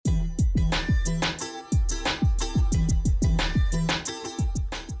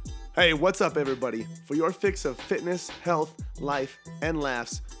Hey, what's up, everybody? For your fix of fitness, health, life, and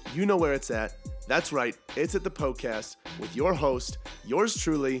laughs, you know where it's at. That's right, it's at the podcast with your host, yours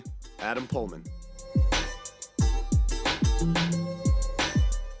truly, Adam Pullman.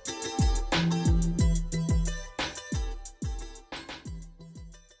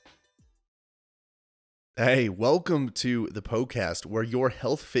 Hey, welcome to the podcast where your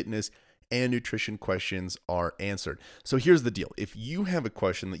health, fitness, and nutrition questions are answered. So here's the deal. If you have a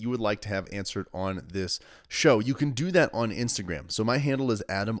question that you would like to have answered on this show, you can do that on Instagram. So my handle is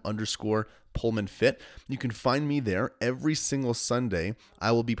Adam_PullmanFit. You can find me there every single Sunday.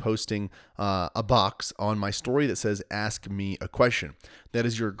 I will be posting a box on my story that says, "Ask me a question." That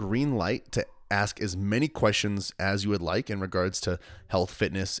is your green light to ask as many questions as you would like in regards to health,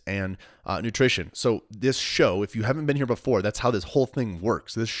 fitness, and nutrition. So this show, if you haven't been here before, that's how this whole thing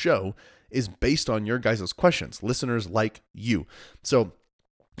works. This show is based on your guys' questions, listeners like you. So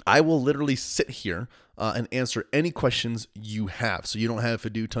I will literally sit here and answer any questions you have. So you don't have to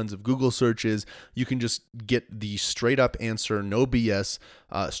do tons of Google searches. You can just get the straight up answer, no BS,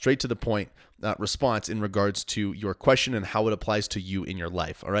 straight to the point response in regards to your question and how it applies to you in your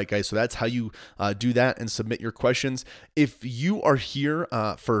life. All right, guys. So that's how you do that and submit your questions. If you are here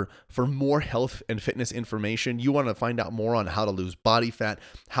for more health and fitness information, you want to find out more on how to lose body fat,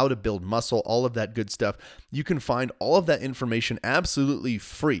 how to build muscle, all of that good stuff, you can find all of that information absolutely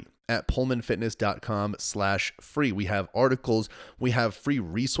free at pullmanfitness.com/free. We have articles, we have free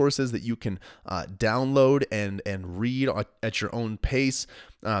resources that you can download and read at your own pace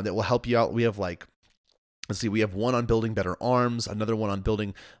that will help you out. We have we have one on building better arms, another one on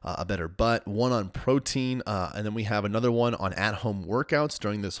building a better butt, one on protein, and then we have another one on at-home workouts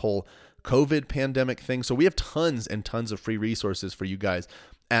during this whole COVID pandemic thing. So we have tons and tons of free resources for you guys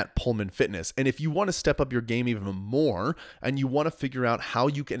at Pullman Fitness. And if you want to step up your game even more and you want to figure out how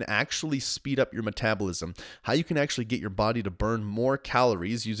you can actually speed up your metabolism, how you can actually get your body to burn more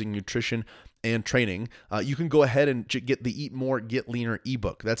calories using nutrition and training, you can go ahead and get the Eat More, Get Leaner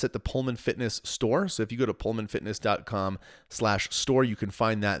ebook. That's at the Pullman Fitness store. So if you go to pullmanfitness.com/store, you can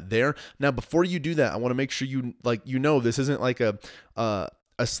find that there. Now, before you do that, I want to make sure this isn't like a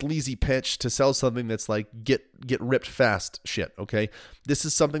sleazy pitch to sell something that's like get ripped fast shit, okay? This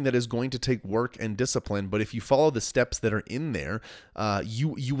is something that is going to take work and discipline, but if you follow the steps that are in there,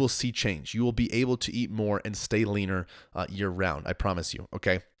 you will see change. You will be able to eat more and stay leaner year round. I promise you,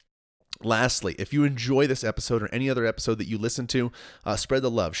 okay? Lastly, if you enjoy this episode or any other episode that you listen to, spread the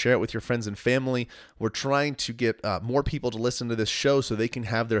love. Share it with your friends and family. We're trying to get more people to listen to this show so they can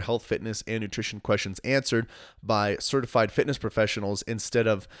have their health, fitness, and nutrition questions answered by certified fitness professionals instead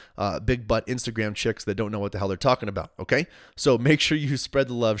of big butt Instagram chicks that don't know what the hell they're talking about, okay? So make sure you spread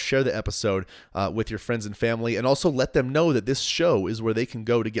the love, share the episode with your friends and family, and also let them know that this show is where they can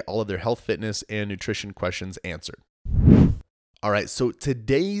go to get all of their health, fitness, and nutrition questions answered. All right, so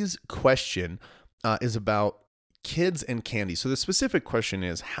today's question is about kids and candy. So the specific question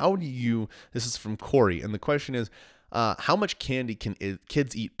is, this is from Corey, and the question is, how much candy can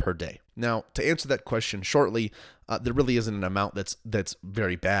kids eat per day? Now, to answer that question shortly, there really isn't an amount that's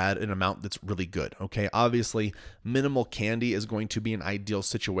very bad, an amount that's really good, okay? Obviously, minimal candy is going to be an ideal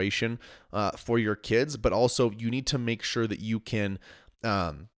situation for your kids, but also you need to make sure that you can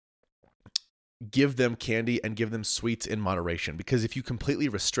give them candy and give them sweets in moderation, because if you completely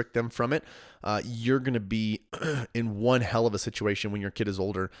restrict them from it, you're going to be in one hell of a situation when your kid is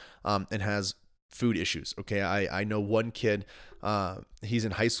older and has food issues. Okay. I know one kid, he's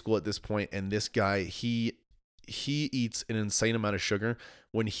in high school at this point, and this guy, he eats an insane amount of sugar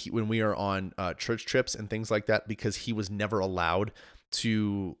when we are on church trips and things like that, because he was never allowed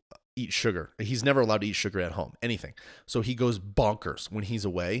to eat sugar. He's never allowed to eat sugar at home, anything. So he goes bonkers when he's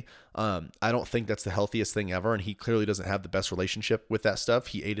away. I don't think that's the healthiest thing ever, and he clearly doesn't have the best relationship with that stuff.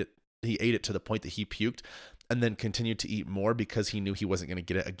 He ate it to the point that he puked and then continued to eat more because he knew he wasn't going to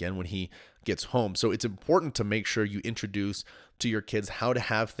get it again when he gets home. So it's important to make sure you introduce to your kids how to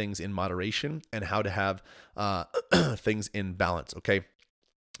have things in moderation and how to have things in balance, okay?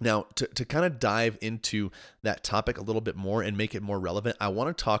 Now, to kind of dive into that topic a little bit more and make it more relevant, I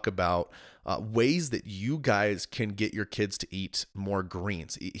want to talk about ways that you guys can get your kids to eat more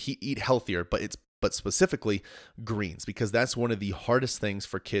greens, eat healthier, but specifically greens, because that's one of the hardest things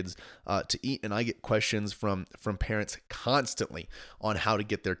for kids to eat. And I get questions from parents constantly on how to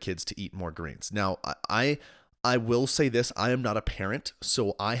get their kids to eat more greens. Now, I will say this, I am not a parent,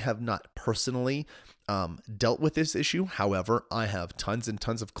 so I have not personally dealt with this issue. However, I have tons and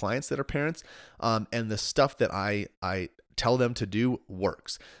tons of clients that are parents, and the stuff that I tell them to do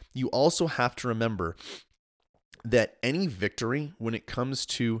works. You also have to remember that any victory when it comes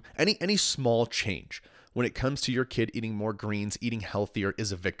to any small change when it comes to your kid eating more greens, eating healthier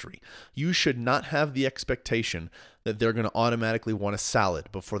is a victory. You should not have the expectation that they're going to automatically want a salad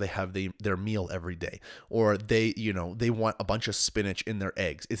before they have their meal every day, or they want a bunch of spinach in their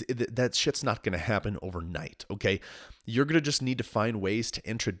eggs. That shit's not going to happen overnight, okay? You're going to just need to find ways to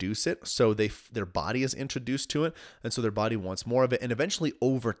introduce it so their body is introduced to it, and so their body wants more of it, and eventually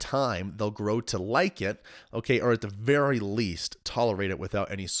over time they'll grow to like it, okay, or at the very least tolerate it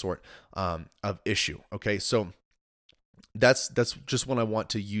without any sort of issue, okay? So that's just what I want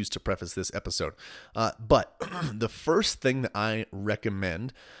to use to preface this episode. But the first thing that I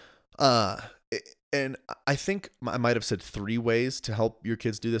recommend, and I think I might have said 3 ways to help your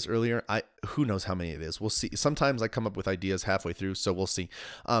kids do this earlier. Who knows how many it is. We'll see. Sometimes I come up with ideas halfway through, so we'll see.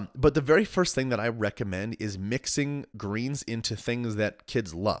 But the very first thing that I recommend is mixing greens into things that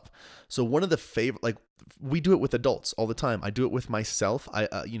kids love. So one of the favorite, like we do it with adults all the time. I do it with myself.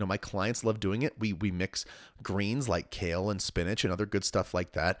 My clients love doing it. We mix greens like kale and spinach and other good stuff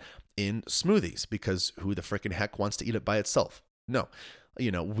like that in smoothies because who the frickin' heck wants to eat it by itself? No.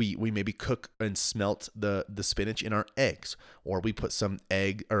 We maybe cook and smelt the spinach in our eggs, or we put some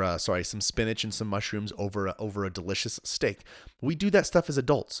some spinach and some mushrooms over a delicious steak. We do that stuff as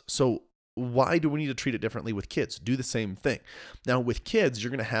adults. So why do we need to treat it differently with kids? Do the same thing. Now with kids,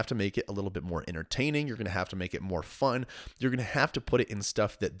 you're going to have to make it a little bit more entertaining. You're going to have to make it more fun. You're going to have to put it in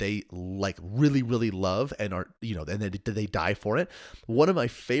stuff that they like really, really love and are, and they die for it. One of my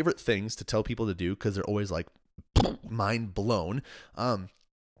favorite things to tell people to do, because they're always like, mind blown,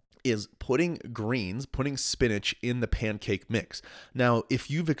 is putting spinach in the pancake mix. Now,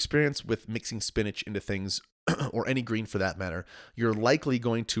 if you've experienced with mixing spinach into things, or any green for that matter, you're likely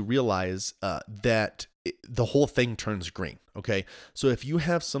going to realize that the whole thing turns green, okay? So if you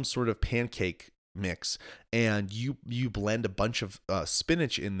have some sort of pancake mix and you blend a bunch of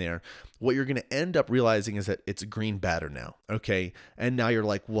spinach in there, what you're going to end up realizing is that it's green batter now, okay? And now you're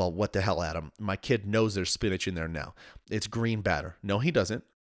like, well, what the hell, Adam? My kid knows there's spinach in there now. It's green batter. No, he doesn't.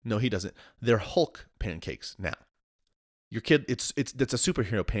 They're Hulk pancakes now. Your kid, it's a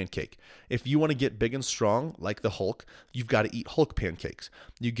superhero pancake. If you want to get big and strong like the Hulk, you've got to eat Hulk pancakes.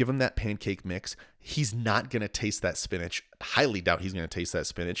 You give him that pancake mix. He's not going to taste that spinach. Highly doubt he's going to taste that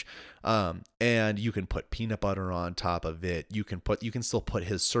spinach. And you can put peanut butter on top of it. You can still put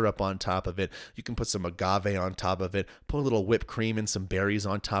his syrup on top of it. You can put some agave on top of it. Put a little whipped cream and some berries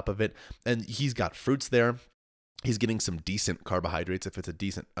on top of it. And he's got fruits there. He's getting some decent carbohydrates if it's a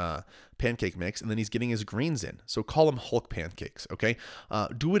decent pancake mix, and then he's getting his greens in. So call them Hulk pancakes, okay?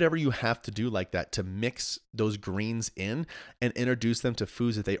 Do whatever you have to do like that to mix those greens in and introduce them to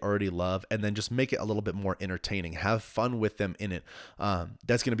foods that they already love, and then just make it a little bit more entertaining. Have fun with them in it.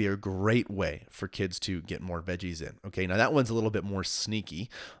 That's going to be a great way for kids to get more veggies in, okay? Now that one's a little bit more sneaky,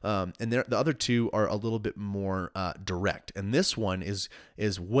 and the other 2 are a little bit more direct, and this one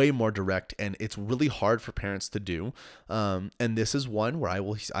is way more direct, and it's really hard for parents to do. And this is one where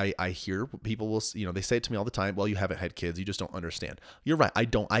I hear people will, they say it to me all the time. Well, you haven't had kids. You just don't understand. You're right.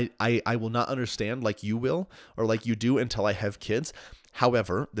 I will not understand like you will, or like you do until I have kids.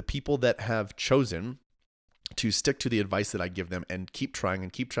 However, the people that have chosen to stick to the advice that I give them and keep trying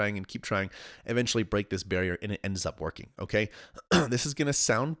eventually break this barrier, and it ends up working. Okay. This is going to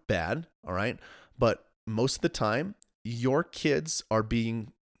sound bad. All right. But most of the time your kids are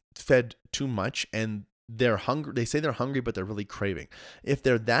being fed too much and they're hungry. They say they're hungry, but they're really craving. If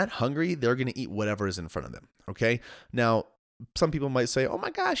they're that hungry, they're going to eat whatever is in front of them. Okay. Now, some people might say, oh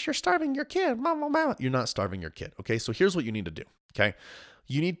my gosh, you're starving your kid. Mama. You're not starving your kid. Okay. So here's what you need to do. Okay.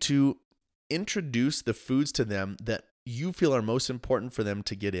 You need to introduce the foods to them that you feel are most important for them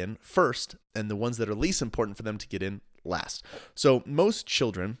to get in first, and the ones that are least important for them to get in last. So most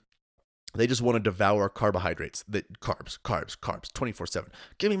children, they just want to devour carbohydrates, carbs, 24/7.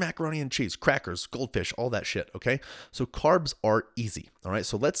 Give me macaroni and cheese, crackers, goldfish, all that shit, okay? So carbs are easy, all right?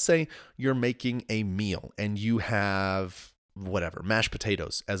 So let's say you're making a meal and you have mashed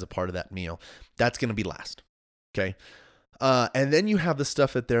potatoes as a part of that meal. That's going to be last, okay? And then you have the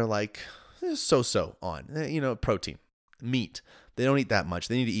stuff that they're like so-so on, protein, meat. They don't eat that much.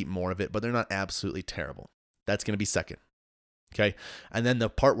 They need to eat more of it, but they're not absolutely terrible. That's going to be second. Okay. And then the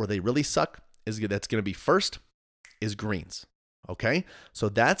part where they really suck that's going to be first is greens. Okay. So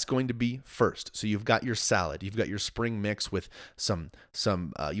that's going to be first. So you've got your salad, you've got your spring mix with some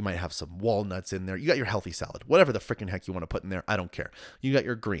you might have some walnuts in there. You got your healthy salad, whatever the freaking heck you want to put in there. I don't care. You got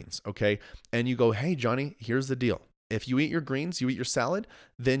your greens. Okay. And you go, hey, Johnny, here's the deal. If you eat your greens, you eat your salad,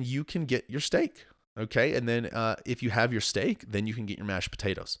 then you can get your steak. Okay. And then if you have your steak, then you can get your mashed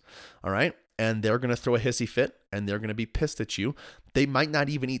potatoes. All right. and they're going to throw a hissy fit and they're going to be pissed at you. They might not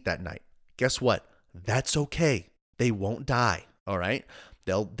even eat that night. Guess what? That's okay. They won't die. All right.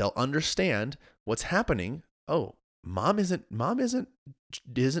 They'll understand what's happening. Oh, mom isn't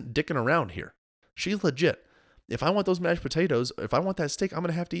dicking around here. She's legit. If I want those mashed potatoes, if I want that steak, I'm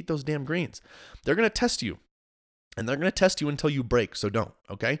going to have to eat those damn greens. They're going to test you. And they're going to test you until you break, so don't,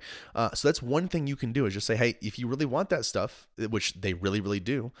 okay? So that's one thing you can do is just say, hey, if you really want that stuff, which they really, really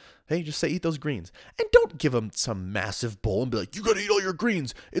do, hey, just say eat those greens. And don't give them some massive bowl and be like, you got to eat all your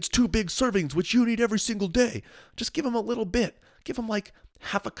greens. It's 2 big servings, which you need every single day. Just give them a little bit. Give them like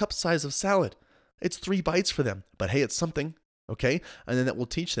half a cup size of salad. It's 3 bites for them, but hey, it's something. Okay. And then that will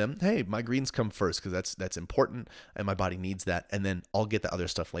teach them, hey, my greens come first because that's important and my body needs that. And then I'll get the other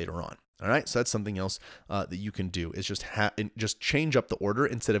stuff later on. All right. So that's something else that you can do is just change up the order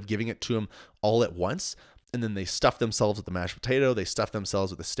instead of giving it to them all at once. And then they stuff themselves with the mashed potato. They stuff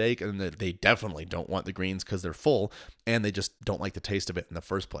themselves with the steak. And then they definitely don't want the greens because they're full and they just don't like the taste of it in the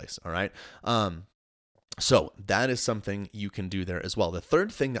first place. All right. So that is something you can do there as well. The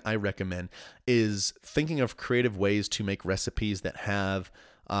third thing that I recommend is thinking of creative ways to make recipes that have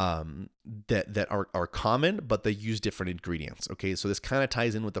that are common, but they use different ingredients. Okay, so this kind of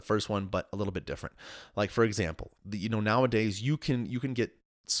ties in with the first one, but a little bit different. Like for example, nowadays you can get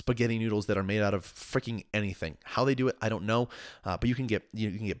spaghetti noodles that are made out of freaking anything. How they do it, I don't know. But you can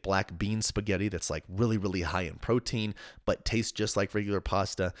get black bean spaghetti that's like really, really high in protein, but tastes just like regular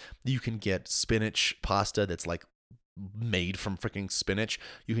pasta. You can get spinach pasta that's like made from freaking spinach.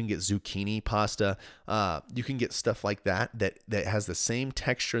 You can get zucchini pasta. You can get stuff like that has the same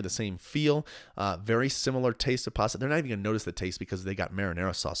texture, the same feel, very similar taste of pasta. They're not even gonna notice the taste because they got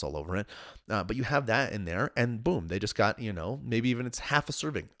marinara sauce all over it. But you have that in there, and boom, they just got maybe even it's half a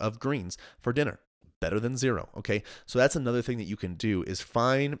serving of greens for dinner. Better than zero. Okay, so that's another thing that you can do is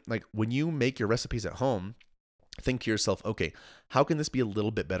find, like, when you make your recipes at home, think to yourself, okay, how can this be a little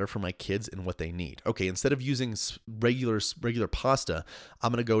bit better for my kids and what they need? Okay, instead of using regular pasta,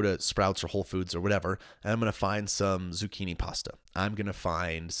 I'm going to go to Sprouts or Whole Foods or whatever, and I'm going to find some zucchini pasta. I'm going to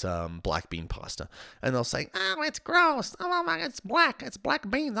find some black bean pasta. And they'll say, oh, it's gross. Oh my, it's black. It's black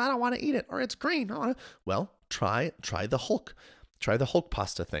beans. I don't want to eat it. Or it's green. Well, try the Hulk. Try the Hulk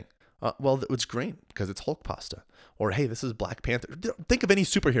pasta thing. Well, it's green because it's Hulk pasta. Or hey, this is Black Panther. Think of any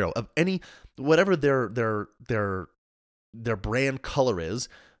superhero, of any whatever their brand color is.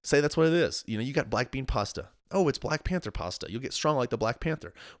 Say that's what it is. You got black bean pasta. Oh, it's Black Panther pasta. You'll get strong like the Black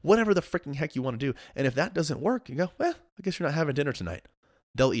Panther. Whatever the freaking heck you want to do. And if that doesn't work, you go, well, I guess you're not having dinner tonight.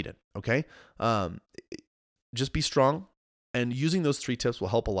 They'll eat it. Okay. Just be strong. And using those 3 tips will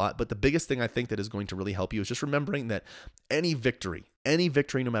help a lot. But the biggest thing I think that is going to really help you is just remembering that any victory,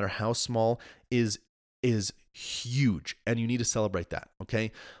 no matter how small, is huge. And you need to celebrate that,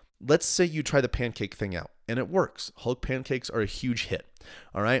 okay? Let's say you try the pancake thing out and it works. Hulk pancakes are a huge hit,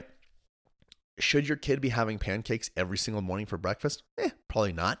 all right? Should your kid be having pancakes every single morning for breakfast?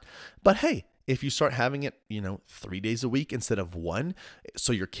 Probably not. But hey, if you start having it, 3 days a week instead of 1,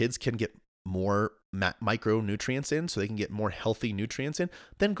 so your kids can get more micronutrients in, so they can get more healthy nutrients in,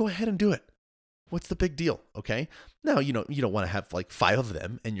 then go ahead and do it. What's the big deal? Okay. Now, you don't want to have like 5 of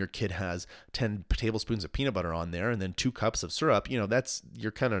them and your kid has 10 tablespoons of peanut butter on there and then 2 cups of syrup. That's,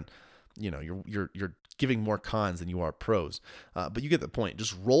 you're kind of, you're giving more cons than you are pros. But you get the point.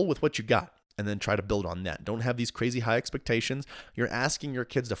 Just roll with what you got and then try to build on that. Don't have these crazy high expectations. You're asking your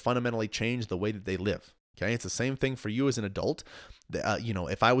kids to fundamentally change the way that they live. Okay, it's the same thing for you as an adult.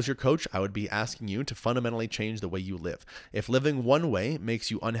 If I was your coach, I would be asking you to fundamentally change the way you live. If living one way makes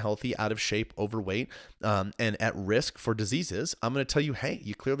you unhealthy, out of shape, overweight, and at risk for diseases, I'm going to tell you, hey,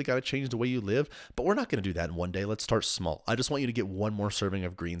 you clearly got to change the way you live, but we're not going to do that in one day. Let's start small. I just want you to get 1 more serving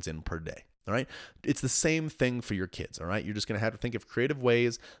of greens in per day. All right. It's the same thing for your kids. All right. You're just going to have to think of creative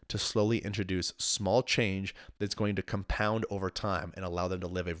ways to slowly introduce small change that's going to compound over time and allow them to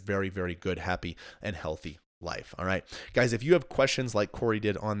live a very, very good, happy, and healthy life. All right, guys, if you have questions like Corey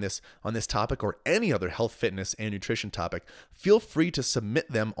did on this topic or any other health, fitness, and nutrition topic, feel free to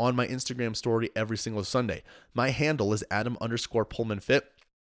submit them on my Instagram story every single Sunday. My handle is Adam_PullmanFit.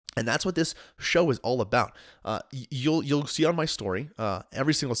 And that's what this show is all about. You'll see on my story,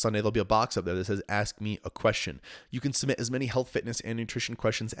 every single Sunday, there'll be a box up there that says, ask me a question. You can submit as many health, fitness, and nutrition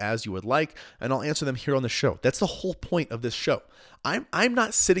questions as you would like, and I'll answer them here on the show. That's the whole point of this show. I'm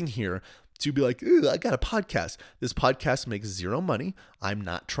not sitting here to be like, I got a podcast. This podcast makes 0 money. I'm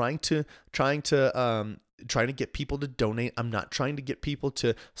not trying to get people to donate. I'm not trying to get people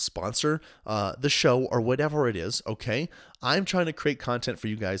to sponsor the show or whatever it is, okay? I'm trying to create content for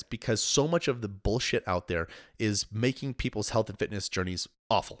you guys because so much of the bullshit out there is making people's health and fitness journeys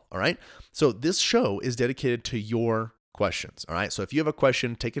awful. All right. So this show is dedicated to your questions. All right. So if you have a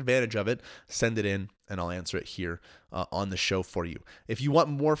question, take advantage of it, send it in, and I'll answer it here on the show for you. If you want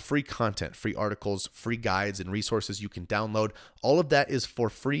more free content, free articles, free guides, and resources you can download, all of that is for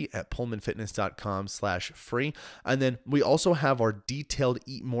free at pullmanfitness.com/free. And then we also have our detailed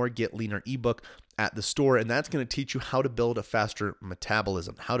Eat More, Get Leaner ebook at the store, and that's going to teach you how to build a faster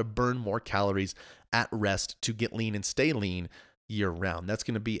metabolism, how to burn more calories at rest to get lean and stay lean year round. That's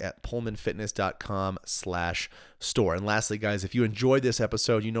going to be at pullmanfitness.com/store. And lastly, guys, if you enjoyed this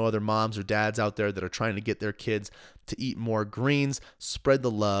episode, you know other moms or dads out there that are trying to get their kids to eat more greens, spread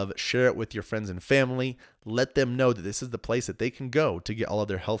the love, share it with your friends and family. Let them know that this is the place that they can go to get all of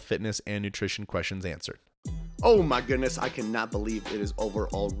their health, fitness, and nutrition questions answered. Oh my goodness, I cannot believe it is over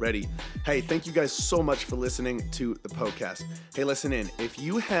already. Hey, thank you guys so much for listening to the podcast. Hey, listen in. If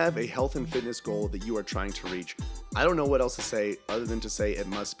you have a health and fitness goal that you are trying to reach, I don't know what else to say other than to say it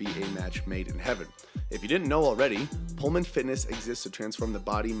must be a match made in heaven. If you didn't know already, Pullman Fitness exists to transform the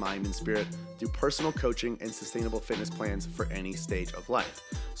body, mind, and spirit through personal coaching and sustainable fitness plans for any stage of life.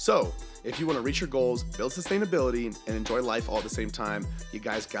 So, if you want to reach your goals, build sustainability, and enjoy life all at the same time, you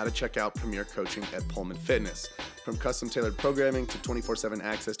guys got to check out Premier Coaching at Pullman Fitness. From custom-tailored programming to 24/7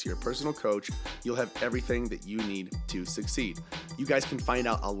 access to your personal coach, you'll have everything that you need to succeed. You guys can find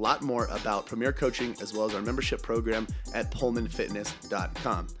out a lot more about Premier Coaching as well as our membership program at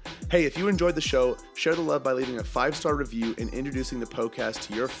pullmanfitness.com. Hey, if you enjoyed the show, share the love by leaving a 5-star review and introducing the podcast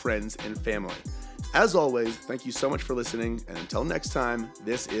to your friends and family. As always, thank you so much for listening, and until next time,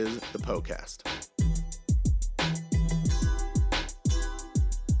 this is the podcast.